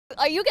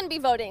are you going to be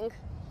voting?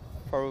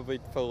 Probably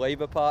for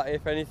Labour Party,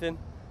 if anything.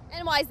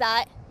 And why is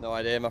that? No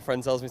idea, my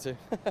friend tells me to.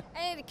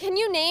 And can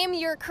you name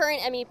your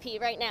current MEP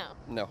right now?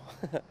 No,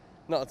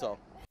 not at all.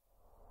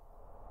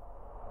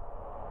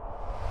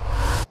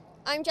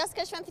 I'm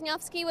Jessica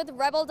Swietoniowski with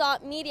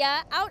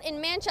Rebel.media out in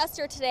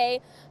Manchester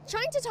today,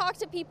 trying to talk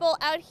to people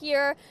out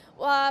here.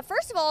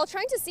 First of all,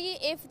 trying to see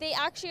if they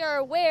actually are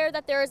aware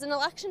that there is an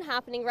election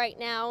happening right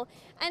now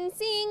and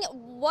seeing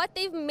what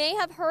they may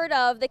have heard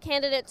of the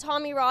candidate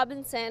Tommy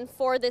Robinson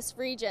for this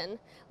region.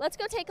 Let's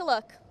go take a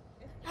look.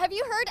 Have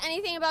you heard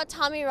anything about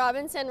Tommy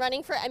Robinson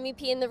running for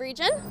MEP in the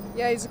region?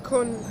 Yeah, he's a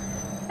cunt.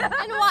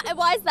 And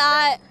why is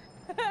that?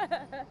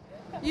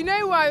 You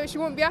know why, but she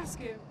won't be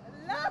asking.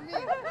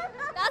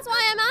 That's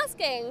why I'm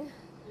asking.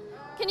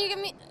 Can you give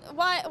me,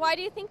 why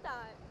do you think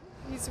that?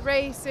 He's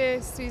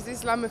racist, he's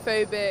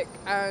Islamophobic,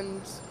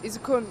 and he's a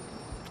cunt.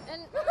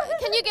 And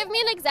can you give me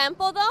an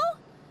example though?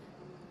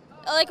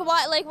 Like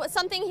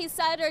something he's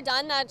said or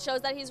done that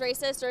shows that he's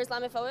racist or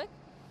Islamophobic?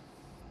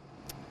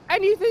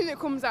 Anything that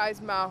comes out of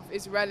his mouth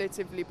is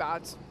relatively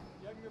bad.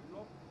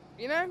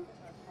 You know?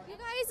 Do you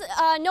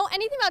guys know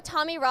anything about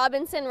Tommy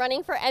Robinson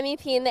running for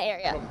MEP in the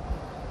area?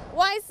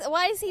 Why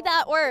is he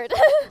that word?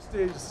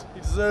 He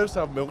deserves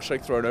to have a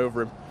milkshake thrown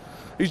over him.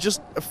 He's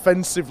just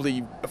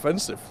offensively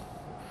offensive.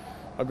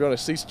 I'll be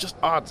honest, he's just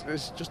odd.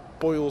 It just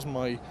boils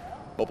my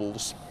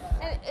bubbles.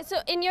 And so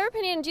in your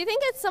opinion, do you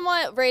think it's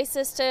somewhat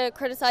racist to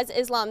criticize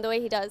Islam the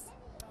way he does?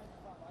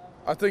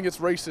 I think it's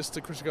racist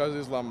to criticise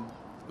Islam,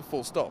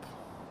 full stop.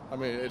 I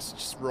mean, it's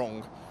just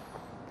wrong.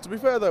 To be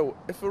fair though,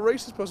 if a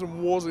racist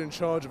person was in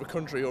charge of a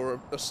country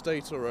or a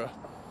state or a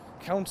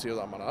county of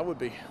that manner, that would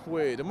be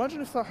weird.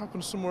 Imagine if that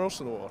happened somewhere else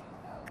in the world.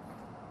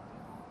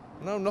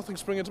 No, nothing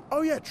springing to...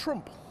 Oh yeah,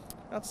 Trump.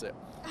 That's it.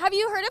 Have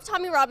you heard of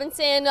Tommy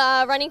Robinson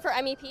running for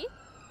MEP?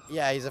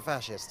 Yeah, he's a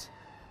fascist.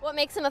 What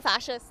makes him a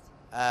fascist?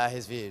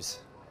 His views.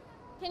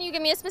 Can you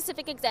give me a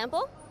specific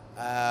example?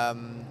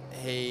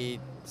 He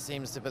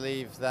seems to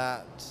believe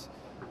that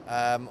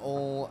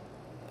all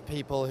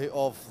people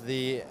of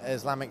the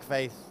Islamic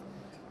faith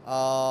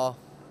are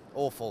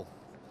awful,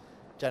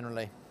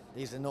 generally.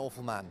 He's an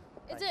awful man.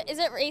 Is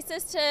it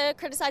racist to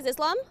criticize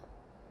Islam?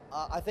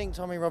 I think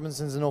Tommy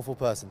Robinson's an awful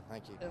person.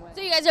 Thank you.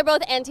 So you guys are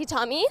both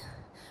anti-Tommy.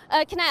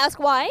 Can I ask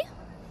why?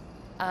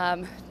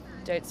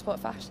 Don't support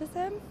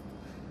fascism.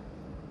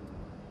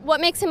 What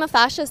makes him a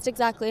fascist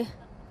exactly?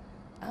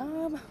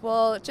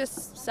 Well,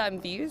 just some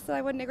views that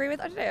I wouldn't agree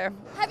with. I don't know.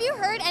 Have you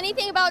heard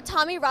anything about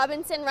Tommy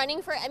Robinson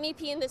running for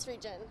MEP in this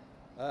region?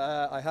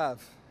 I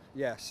have.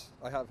 Yes,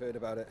 I have heard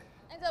about it.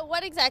 And so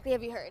what exactly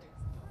have you heard?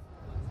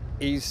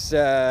 He's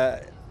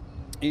the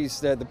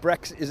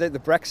Brexit. Is it the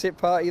Brexit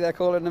Party they're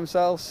calling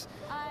themselves?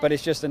 But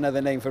it's just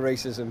another name for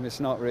racism. It's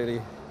not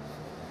really.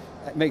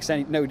 It makes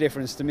no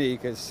difference to me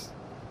because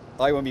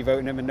I won't be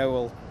voting him,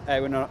 and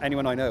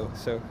anyone I know.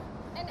 So.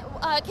 And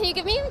can you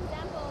give me an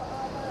example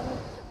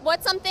of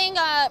what's something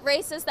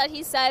racist that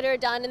he said or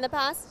done in the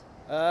past?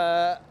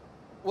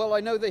 Well,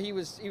 I know that he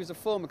was a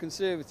former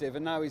Conservative,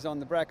 and now he's on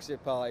the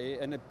Brexit Party,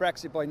 and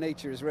Brexit by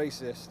nature is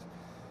racist.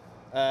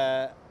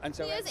 And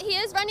so he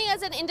is running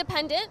as an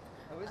independent.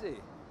 Oh, is he?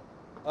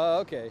 Oh,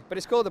 okay. But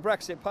it's called the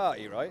Brexit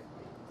Party, right?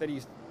 That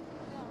he's...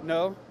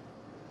 No?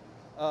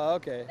 Oh,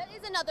 okay. That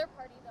is another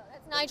party, though.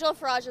 That's Nigel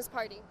Farage's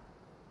party.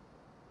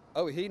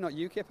 Oh, is he not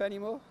UKIP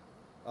anymore?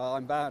 Oh,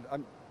 I'm bad.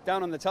 I'm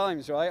down on the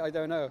times, right? I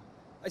don't know.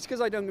 It's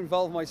because I don't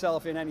involve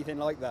myself in anything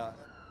like that.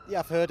 Yeah,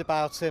 I've heard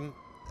about him.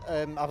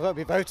 I won't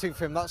be voting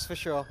for him, that's for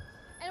sure.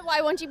 And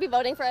why won't you be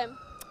voting for him?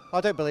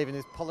 I don't believe in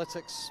his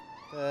politics,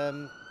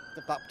 that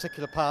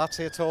particular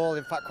party at all.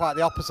 In fact, quite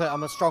the opposite.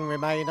 I'm a strong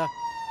Remainer.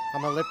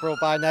 I'm a liberal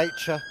by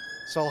nature,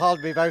 so I'll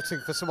hardly be voting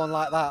for someone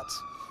like that.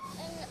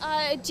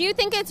 And, do you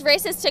think it's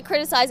racist to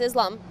criticize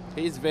Islam?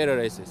 He's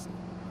very racist.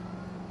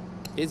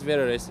 He's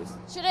very racist.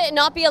 Should it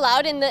not be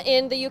allowed in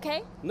the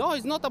UK? No,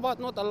 it's not about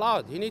not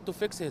allowed. He need to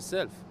fix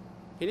himself.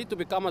 He need to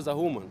become as a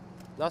human.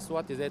 That's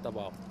what is it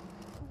about.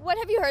 What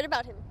have you heard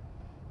about him?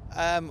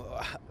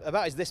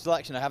 About this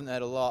election, I haven't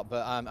heard a lot,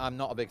 but I'm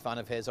not a big fan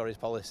of his or his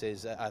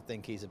policies. I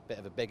think he's a bit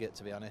of a bigot,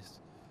 to be honest.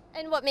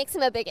 And what makes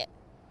him a bigot?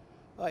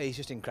 Oh, he's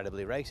just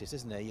incredibly racist,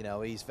 isn't he? You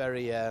know, he's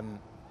very.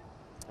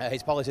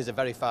 His policies are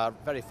very far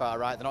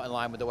right. They're not in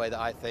line with the way that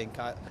I think.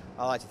 I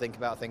like to think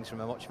about things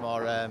from a much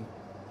more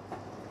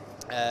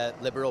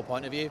liberal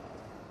point of view.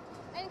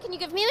 And can you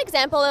give me an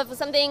example of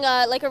something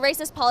like a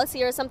racist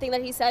policy or something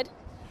that he said?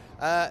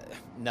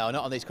 No, not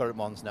on these current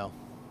ones, no.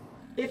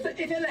 If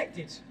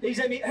elected, these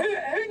MEP,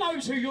 who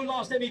knows who your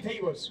last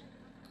MEP was?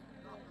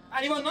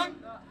 Anyone know?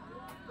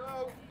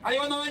 No.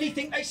 Anyone know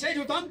anything they said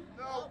or done?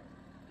 No.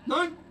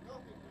 No?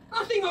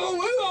 Nothing at all.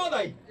 Who are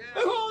they?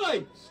 Yeah. Who are they?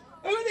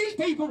 Who are these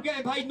people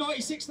getting paid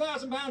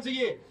 £96,000 a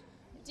year?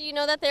 Do you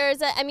know that there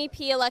is a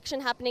MEP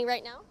election happening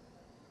right now?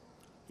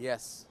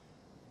 Yes.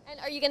 And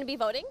are you going to be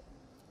voting?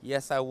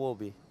 Yes, I will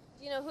be.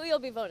 Do you know who you'll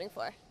be voting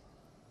for?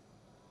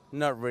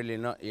 Not really,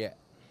 not yet.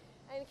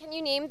 And can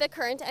you name the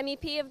current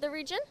MEP of the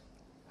region?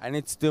 I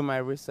need to do my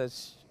research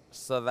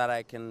so that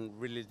I can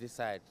really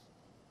decide.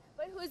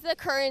 But who's the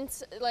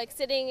current, like,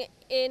 sitting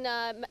in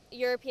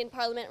European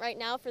Parliament right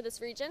now for this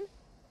region?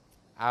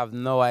 I have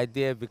no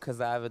idea because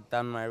I haven't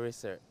done my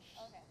research.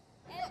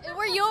 And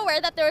were you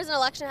aware that there is an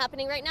election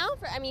happening right now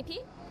for MEP?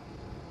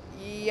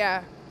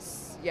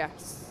 Yes,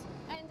 yes.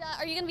 And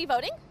are you going to be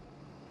voting?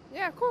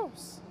 Yeah, of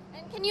course.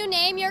 And can you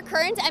name your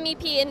current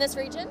MEP in this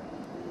region?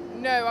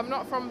 No, I'm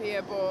not from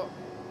here, but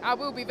I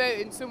will be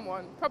voting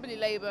someone, probably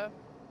Labour.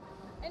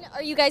 And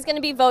are you guys going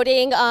to be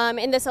voting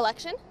in this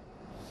election?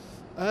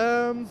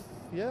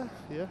 Yeah,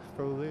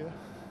 probably, yeah.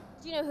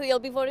 Do you know who you'll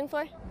be voting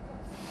for? Who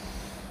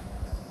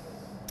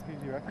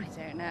do you reckon? I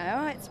don't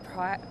know. It's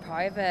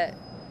private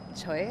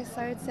choice,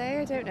 I would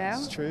say. I don't know.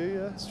 It's true,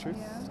 yeah, it's true.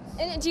 Yeah.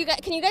 And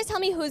can you guys tell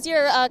me who's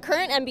your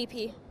current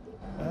MVP?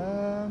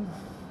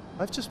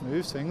 I've just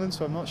moved to England,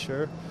 so I'm not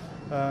sure.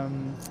 I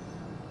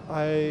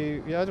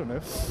don't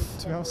know,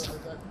 to be honest. Do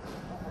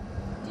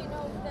you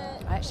know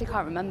I actually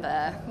can't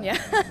remember. Yeah.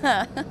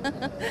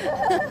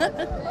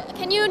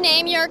 Can you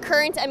name your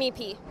current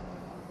MEP?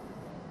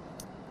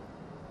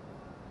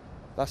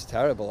 That's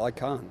terrible. I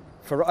can't.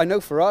 I know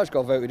Farage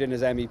got voted in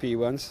as MEP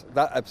once.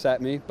 That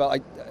upset me,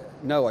 but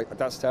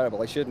that's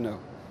terrible. I should know.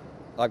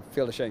 I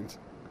feel ashamed.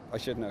 I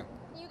should know.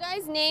 Can you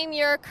guys name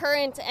your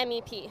current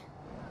MEP?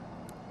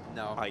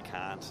 No, I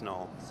can't.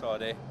 No,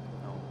 sorry.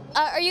 No.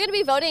 Are you going to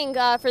be voting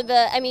for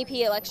the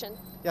MEP election?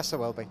 Yes, I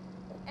will be.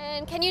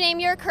 And can you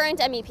name your current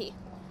MEP?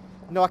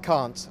 No, I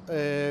can't.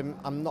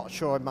 I'm not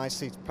sure in my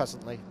seat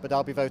presently, but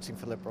I'll be voting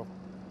for Liberal.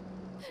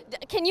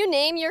 Can you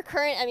name your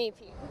current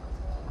MEP?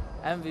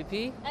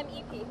 MVP?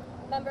 MEP,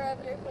 Member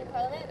of European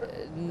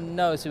Parliament?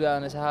 No, to be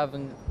honest, I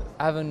haven't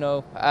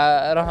no.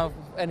 I don't have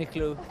any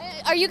clue.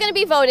 Are you going to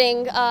be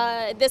voting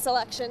this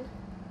election?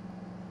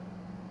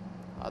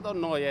 I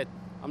don't know yet.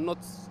 I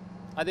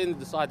didn't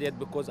decide yet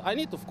because I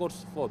need, of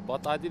course, vote,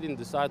 but I didn't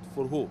decide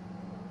for who,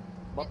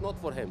 but not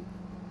for him.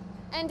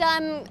 And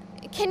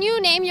can you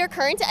name your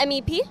current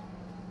MEP?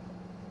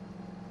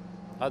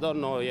 I don't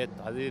know yet.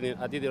 I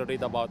didn't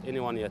read about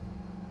anyone yet,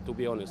 to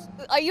be honest.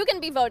 Are you going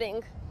to be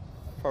voting?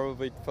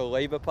 Probably for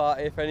Labour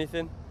Party, if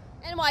anything.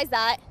 And why is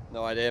that?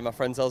 No idea. My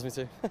friend tells me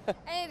to.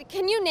 And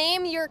can you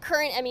name your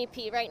current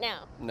MEP right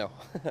now? No,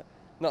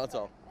 not at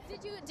all.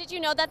 Did you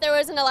know that there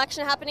was an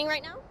election happening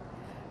right now?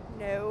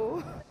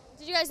 No.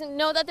 Did you guys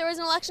know that there was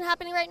an election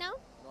happening right now?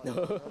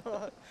 No.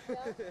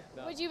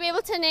 No. Would you be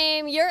able to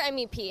name your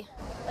MEP,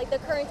 like the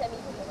current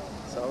MEP?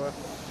 So,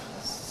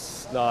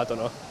 no, I don't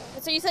know.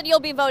 So you said you'll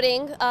be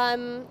voting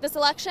this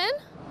election?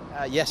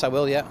 Yes, I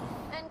will, yeah.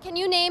 And can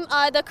you name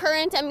the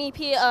current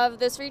MEP of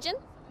this region?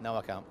 No,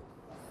 I can't.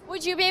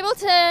 Would you be able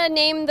to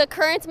name the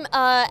current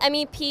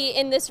MEP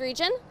in this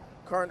region?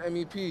 Current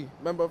MEP,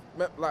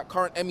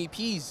 current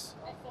MEPs,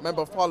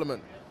 Member of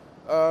Parliament.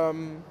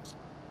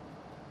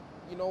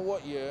 You know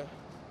what, yeah?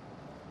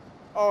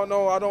 Oh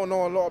no, I don't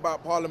know a lot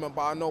about Parliament,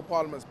 but I know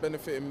Parliament's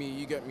benefiting me,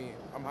 you get me?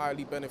 I'm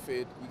highly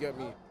benefited, you get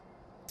me?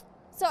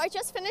 So I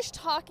just finished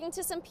talking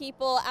to some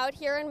people out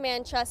here in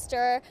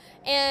Manchester,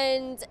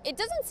 and it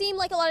doesn't seem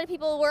like a lot of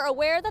people were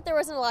aware that there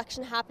was an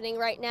election happening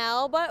right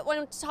now, but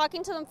when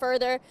talking to them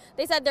further,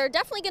 they said they're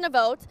definitely going to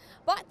vote,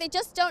 but they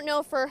just don't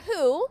know for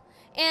who,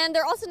 and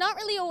they're also not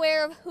really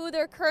aware of who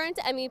their current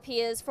MEP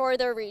is for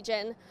their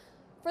region.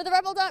 For the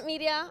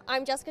Rebel.media,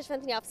 I'm Jessica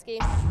Swietoniowski.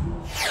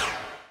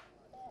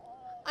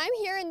 I'm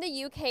here in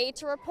the UK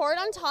to report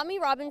on Tommy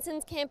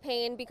Robinson's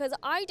campaign because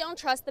I don't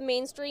trust the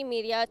mainstream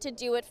media to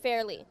do it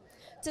fairly.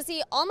 To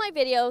see all my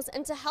videos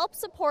and to help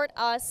support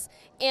us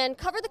and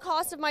cover the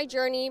cost of my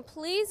journey,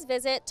 please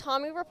visit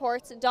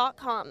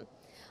TommyReports.com.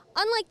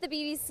 Unlike the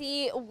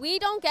BBC, we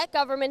don't get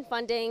government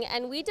funding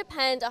and we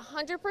depend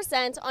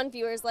 100% on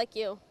viewers like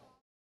you.